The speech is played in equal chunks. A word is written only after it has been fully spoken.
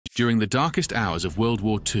During the darkest hours of World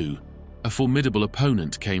War II, a formidable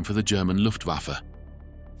opponent came for the German Luftwaffe.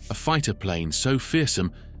 A fighter plane so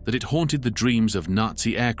fearsome that it haunted the dreams of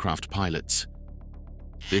Nazi aircraft pilots.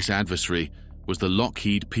 This adversary was the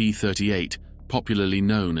Lockheed P-38, popularly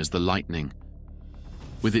known as the Lightning.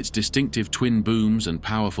 With its distinctive twin booms and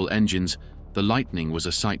powerful engines, the Lightning was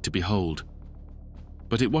a sight to behold.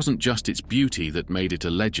 But it wasn't just its beauty that made it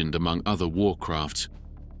a legend among other warcrafts.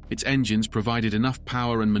 Its engines provided enough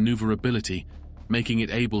power and maneuverability, making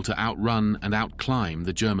it able to outrun and outclimb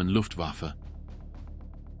the German Luftwaffe.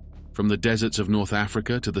 From the deserts of North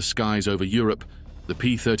Africa to the skies over Europe, the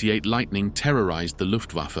P-38 Lightning terrorized the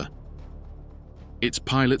Luftwaffe. Its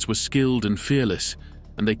pilots were skilled and fearless,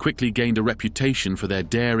 and they quickly gained a reputation for their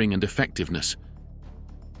daring and effectiveness.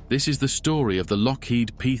 This is the story of the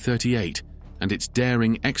Lockheed P-38 and its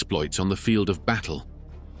daring exploits on the field of battle.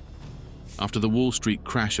 After the Wall Street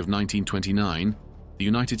crash of 1929, the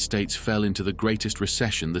United States fell into the greatest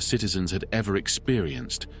recession the citizens had ever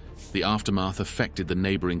experienced. The aftermath affected the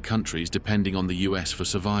neighboring countries depending on the US for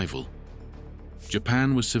survival.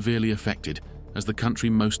 Japan was severely affected, as the country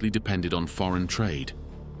mostly depended on foreign trade.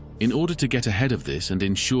 In order to get ahead of this and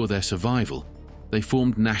ensure their survival, they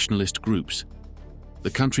formed nationalist groups. The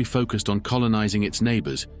country focused on colonizing its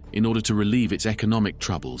neighbors in order to relieve its economic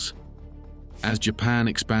troubles. As Japan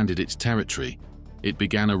expanded its territory, it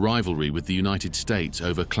began a rivalry with the United States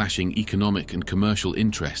over clashing economic and commercial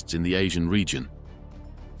interests in the Asian region.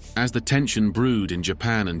 As the tension brewed in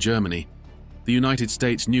Japan and Germany, the United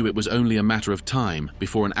States knew it was only a matter of time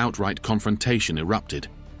before an outright confrontation erupted.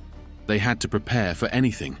 They had to prepare for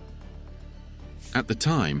anything. At the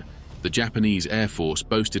time, the Japanese Air Force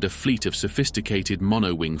boasted a fleet of sophisticated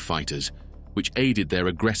monowing fighters, which aided their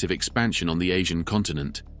aggressive expansion on the Asian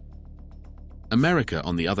continent. America,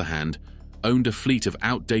 on the other hand, owned a fleet of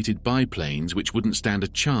outdated biplanes which wouldn't stand a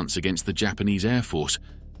chance against the Japanese Air Force.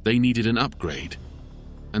 They needed an upgrade.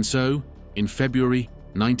 And so, in February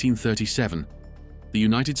 1937, the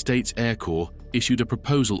United States Air Corps issued a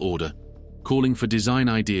proposal order calling for design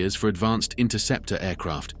ideas for advanced interceptor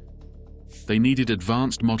aircraft. They needed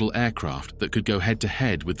advanced model aircraft that could go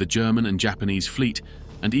head-to-head with the German and Japanese fleet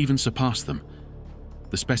and even surpass them.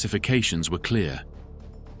 The specifications were clear.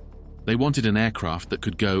 They wanted an aircraft that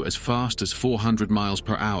could go as fast as 400 miles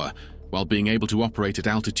per hour while being able to operate at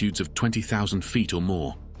altitudes of 20,000 feet or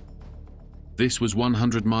more. This was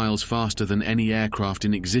 100 miles faster than any aircraft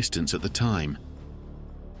in existence at the time.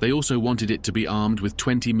 They also wanted it to be armed with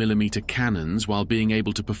 20mm cannons while being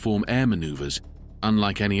able to perform air maneuvers,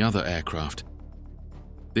 unlike any other aircraft.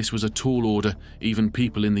 This was a tall order. Even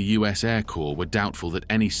people in the US Air Corps were doubtful that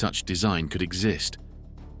any such design could exist.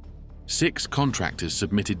 6 contractors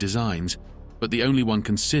submitted designs, but the only one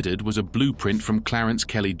considered was a blueprint from Clarence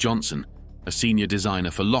Kelly Johnson, a senior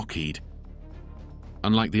designer for Lockheed.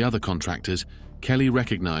 Unlike the other contractors, Kelly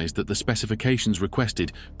recognized that the specifications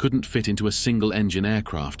requested couldn't fit into a single-engine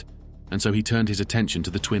aircraft, and so he turned his attention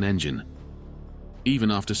to the twin engine.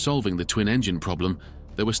 Even after solving the twin engine problem,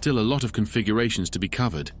 there were still a lot of configurations to be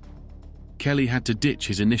covered. Kelly had to ditch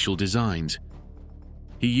his initial designs.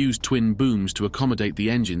 He used twin booms to accommodate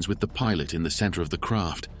the engines with the pilot in the center of the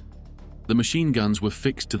craft. The machine guns were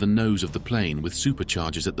fixed to the nose of the plane with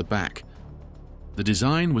superchargers at the back. The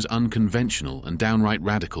design was unconventional and downright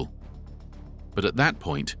radical. But at that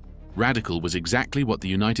point, radical was exactly what the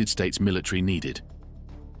United States military needed.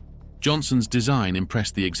 Johnson's design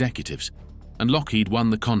impressed the executives, and Lockheed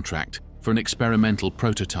won the contract for an experimental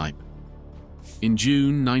prototype. In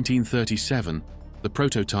June 1937, the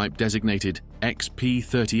prototype designated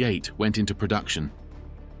XP-38 went into production.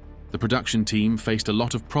 The production team faced a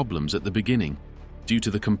lot of problems at the beginning due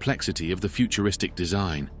to the complexity of the futuristic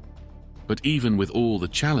design. But even with all the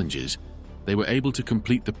challenges, they were able to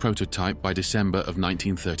complete the prototype by December of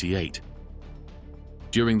 1938.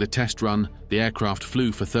 During the test run, the aircraft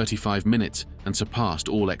flew for 35 minutes and surpassed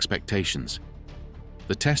all expectations.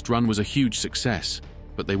 The test run was a huge success,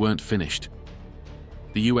 but they weren't finished.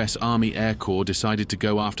 The US Army Air Corps decided to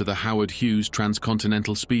go after the Howard Hughes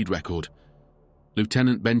transcontinental speed record.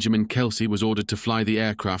 Lieutenant Benjamin Kelsey was ordered to fly the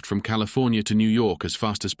aircraft from California to New York as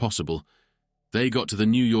fast as possible. They got to the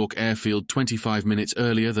New York airfield 25 minutes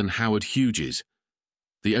earlier than Howard Hughes.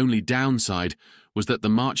 The only downside was that the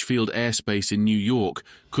Marchfield airspace in New York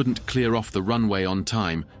couldn't clear off the runway on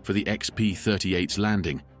time for the XP-38's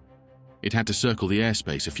landing. It had to circle the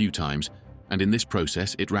airspace a few times, and in this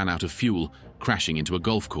process it ran out of fuel, crashing into a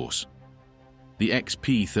golf course. The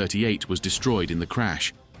XP-38 was destroyed in the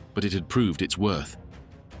crash, but it had proved its worth.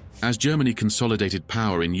 As Germany consolidated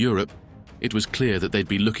power in Europe, it was clear that they'd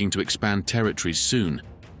be looking to expand territories soon,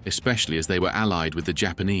 especially as they were allied with the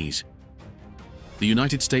Japanese. The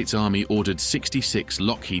United States Army ordered 66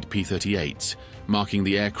 Lockheed P-38s, marking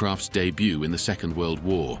the aircraft's debut in the Second World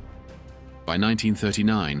War. By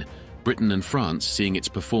 1939, Britain and France, seeing its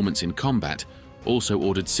performance in combat, also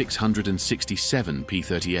ordered 667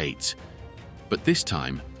 P-38s. But this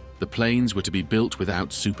time, the planes were to be built without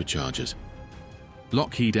superchargers.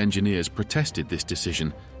 Lockheed engineers protested this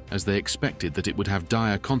decision as they expected that it would have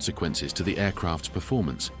dire consequences to the aircraft's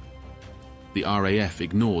performance. The RAF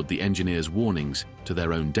ignored the engineers' warnings to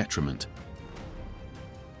their own detriment.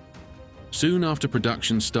 Soon after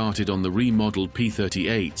production started on the remodeled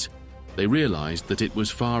P-38s, they realized that it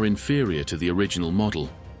was far inferior to the original model.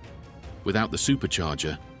 Without the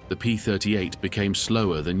supercharger, the P-38 became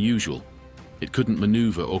slower than usual. It couldn't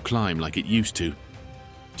maneuver or climb like it used to.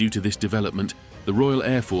 Due to this development, the Royal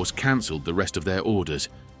Air Force cancelled the rest of their orders.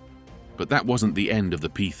 But that wasn't the end of the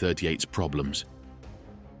P-38's problems.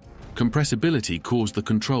 Compressibility caused the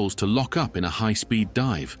controls to lock up in a high-speed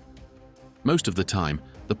dive. Most of the time,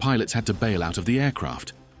 the pilots had to bail out of the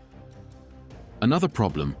aircraft. Another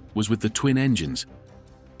problem was with the twin engines.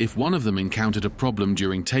 If one of them encountered a problem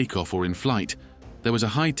during takeoff or in flight, there was a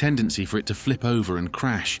high tendency for it to flip over and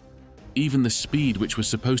crash. Even the speed, which was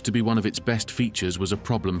supposed to be one of its best features, was a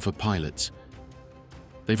problem for pilots.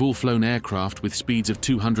 They've all flown aircraft with speeds of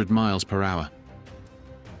 200 miles per hour.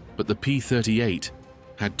 But the P-38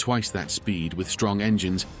 had twice that speed with strong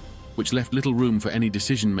engines, which left little room for any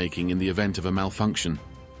decision-making in the event of a malfunction.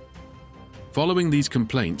 Following these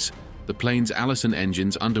complaints, the plane's Allison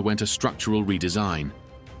engines underwent a structural redesign.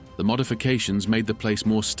 The modifications made the plane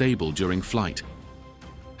more stable during flight.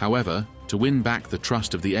 However, to win back the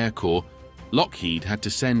trust of the Air Corps, Lockheed had to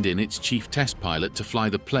send in its chief test pilot to fly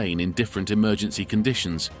the plane in different emergency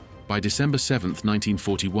conditions. By December 7,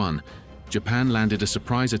 1941, Japan landed a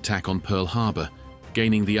surprise attack on Pearl Harbor,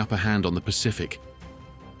 gaining the upper hand on the Pacific.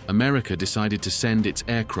 America decided to send its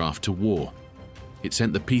aircraft to war. It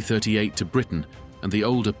sent the P-38 to Britain and the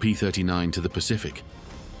older P-39 to the Pacific.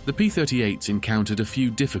 The P-38s encountered a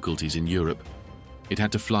few difficulties in Europe. It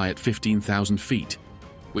had to fly at 15,000 feet,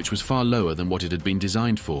 which was far lower than what it had been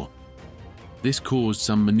designed for. This caused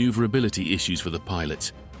some maneuverability issues for the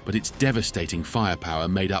pilots, but its devastating firepower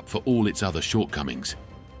made up for all its other shortcomings.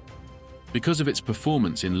 Because of its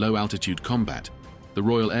performance in low-altitude combat, the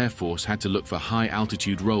Royal Air Force had to look for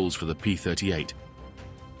high-altitude roles for the P-38.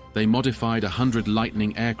 They modified 100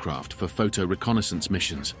 Lightning aircraft for photo reconnaissance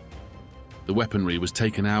missions. The weaponry was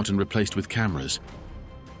taken out and replaced with cameras.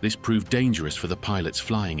 This proved dangerous for the pilots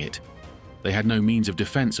flying it. They had no means of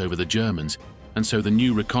defense over the Germans, and so the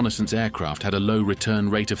new reconnaissance aircraft had a low return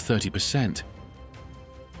rate of 30%.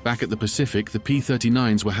 Back at the Pacific, the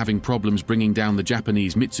P-39s were having problems bringing down the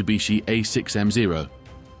Japanese Mitsubishi A6M0,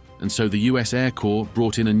 and so the US Air Corps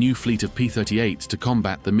brought in a new fleet of P-38s to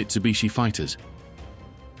combat the Mitsubishi fighters.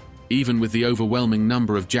 Even with the overwhelming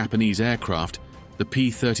number of Japanese aircraft, the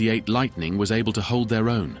P-38 Lightning was able to hold their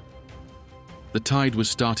own. The tide was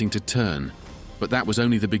starting to turn, but that was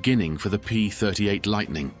only the beginning for the P-38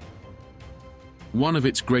 Lightning. One of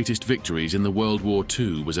its greatest victories in the World War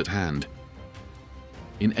II was at hand.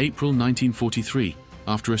 In April 1943,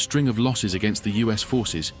 after a string of losses against the US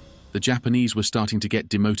forces, the Japanese were starting to get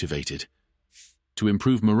demotivated. To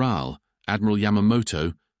improve morale, Admiral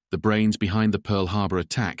Yamamoto, the brains behind the Pearl Harbor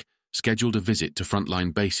attack, scheduled a visit to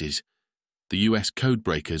frontline bases. The US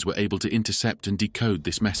codebreakers were able to intercept and decode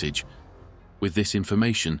this message. With this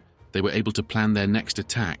information, they were able to plan their next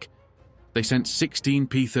attack. They sent 16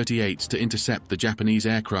 P-38s to intercept the Japanese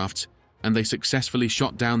aircrafts, and they successfully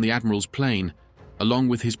shot down the Admiral's plane, along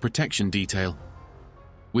with his protection detail.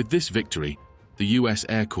 With this victory, the US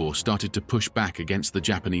Air Corps started to push back against the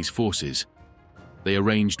Japanese forces. They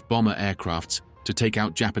arranged bomber aircrafts to take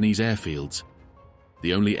out Japanese airfields.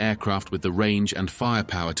 The only aircraft with the range and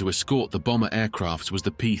firepower to escort the bomber aircrafts was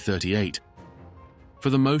the P-38. For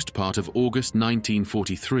the most part of August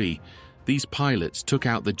 1943, these pilots took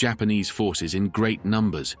out the Japanese forces in great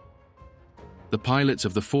numbers. The pilots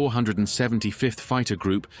of the 475th Fighter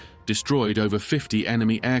Group destroyed over 50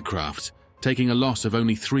 enemy aircrafts, taking a loss of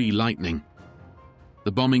only 3 Lightning.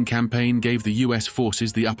 The bombing campaign gave the US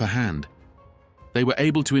forces the upper hand. They were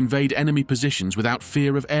able to invade enemy positions without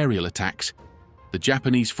fear of aerial attacks. The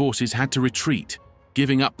Japanese forces had to retreat,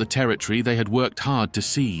 giving up the territory they had worked hard to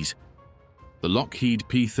seize. The Lockheed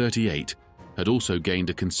P-38 had also gained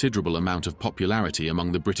a considerable amount of popularity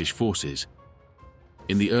among the British forces.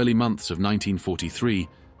 In the early months of 1943,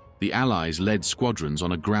 the Allies led squadrons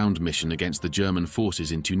on a ground mission against the German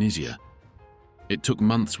forces in Tunisia. It took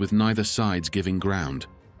months with neither sides giving ground.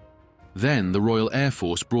 Then the Royal Air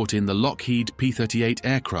Force brought in the Lockheed P-38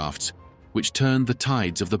 aircrafts, which turned the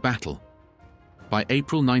tides of the battle. By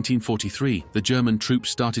April 1943, the German troops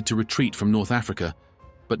started to retreat from North Africa,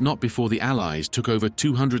 but not before the Allies took over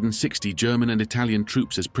 260 German and Italian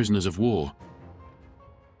troops as prisoners of war.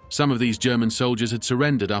 Some of these German soldiers had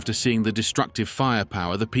surrendered after seeing the destructive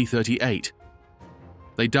firepower of the P-38.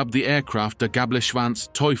 They dubbed the aircraft der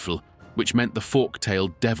Gabelschwanz Teufel, which meant the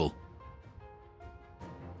fork-tailed devil.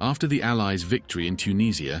 After the Allies' victory in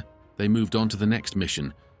Tunisia, they moved on to the next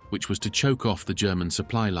mission, which was to choke off the German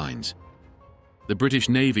supply lines. The British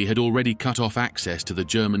Navy had already cut off access to the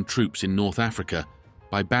German troops in North Africa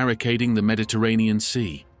by barricading the Mediterranean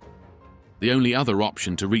Sea. The only other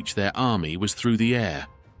option to reach their army was through the air.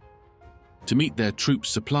 To meet their troops'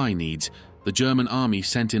 supply needs, the German army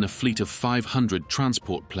sent in a fleet of 500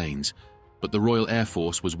 transport planes, but the Royal Air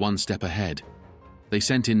Force was one step ahead. They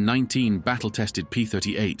sent in 19 battle-tested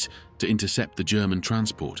P-38s to intercept the German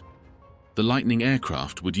transport. The Lightning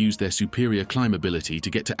aircraft would use their superior climbability to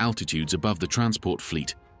get to altitudes above the transport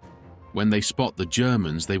fleet. When they spot the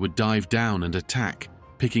Germans, they would dive down and attack,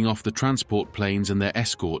 picking off the transport planes and their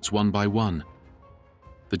escorts one by one.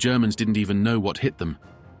 The Germans didn't even know what hit them.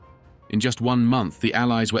 In just 1 month, the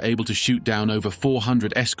Allies were able to shoot down over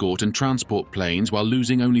 400 escort and transport planes while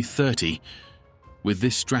losing only 30. With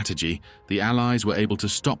this strategy, the Allies were able to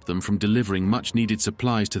stop them from delivering much-needed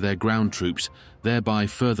supplies to their ground troops, thereby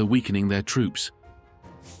further weakening their troops.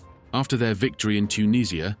 After their victory in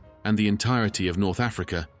Tunisia and the entirety of North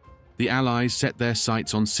Africa, the Allies set their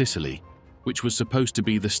sights on Sicily, which was supposed to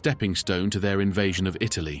be the stepping stone to their invasion of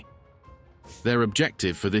Italy. Their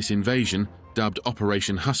objective for this invasion, dubbed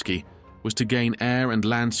Operation Husky, was to gain air and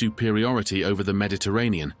land superiority over the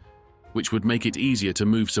Mediterranean, which would make it easier to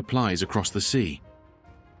move supplies across the sea.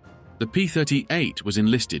 The P-38 was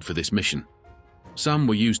enlisted for this mission. Some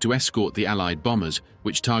were used to escort the Allied bombers,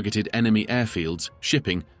 which targeted enemy airfields,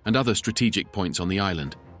 shipping, and other strategic points on the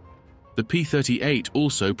island. The P-38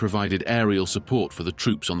 also provided aerial support for the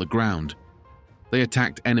troops on the ground. They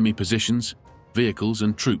attacked enemy positions, vehicles,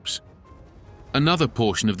 and troops. Another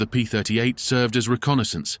portion of the P-38 served as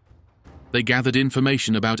reconnaissance. They gathered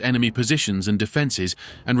information about enemy positions and defenses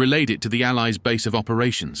and relayed it to the Allies' base of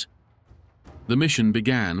operations. The mission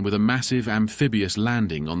began with a massive amphibious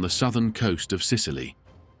landing on the southern coast of Sicily.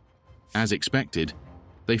 As expected,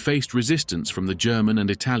 they faced resistance from the German and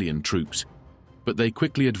Italian troops, but they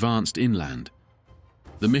quickly advanced inland.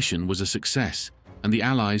 The mission was a success, and the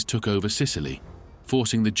Allies took over Sicily,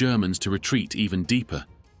 forcing the Germans to retreat even deeper.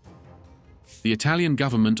 The Italian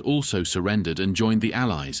government also surrendered and joined the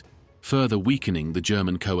Allies, further weakening the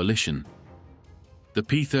German coalition. The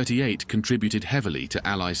P-38 contributed heavily to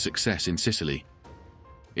Allies' success in Sicily.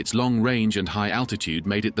 Its long range and high altitude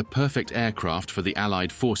made it the perfect aircraft for the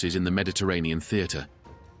Allied forces in the Mediterranean theater.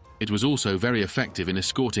 It was also very effective in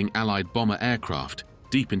escorting Allied bomber aircraft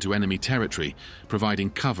deep into enemy territory, providing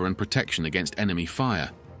cover and protection against enemy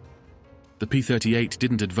fire. The P-38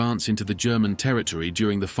 didn't advance into the German territory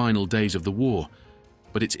during the final days of the war,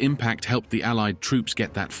 but its impact helped the Allied troops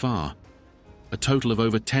get that far. A total of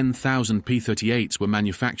over 10,000 P-38s were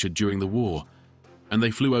manufactured during the war, and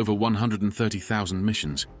they flew over 130,000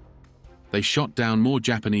 missions. They shot down more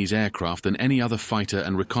Japanese aircraft than any other fighter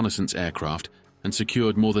and reconnaissance aircraft and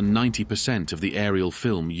secured more than 90% of the aerial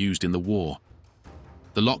film used in the war.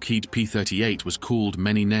 The Lockheed P-38 was called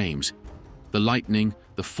many names: the Lightning,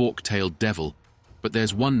 the fork-tailed devil, but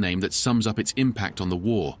there's one name that sums up its impact on the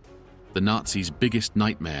war: the Nazis' biggest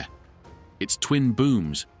nightmare. Its twin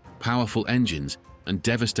booms, powerful engines, and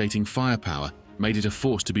devastating firepower made it a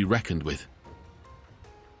force to be reckoned with.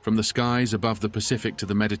 From the skies above the Pacific to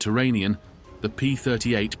the Mediterranean, the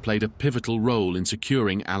P-38 played a pivotal role in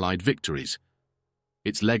securing Allied victories.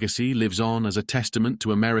 Its legacy lives on as a testament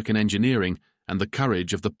to American engineering and the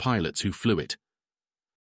courage of the pilots who flew it.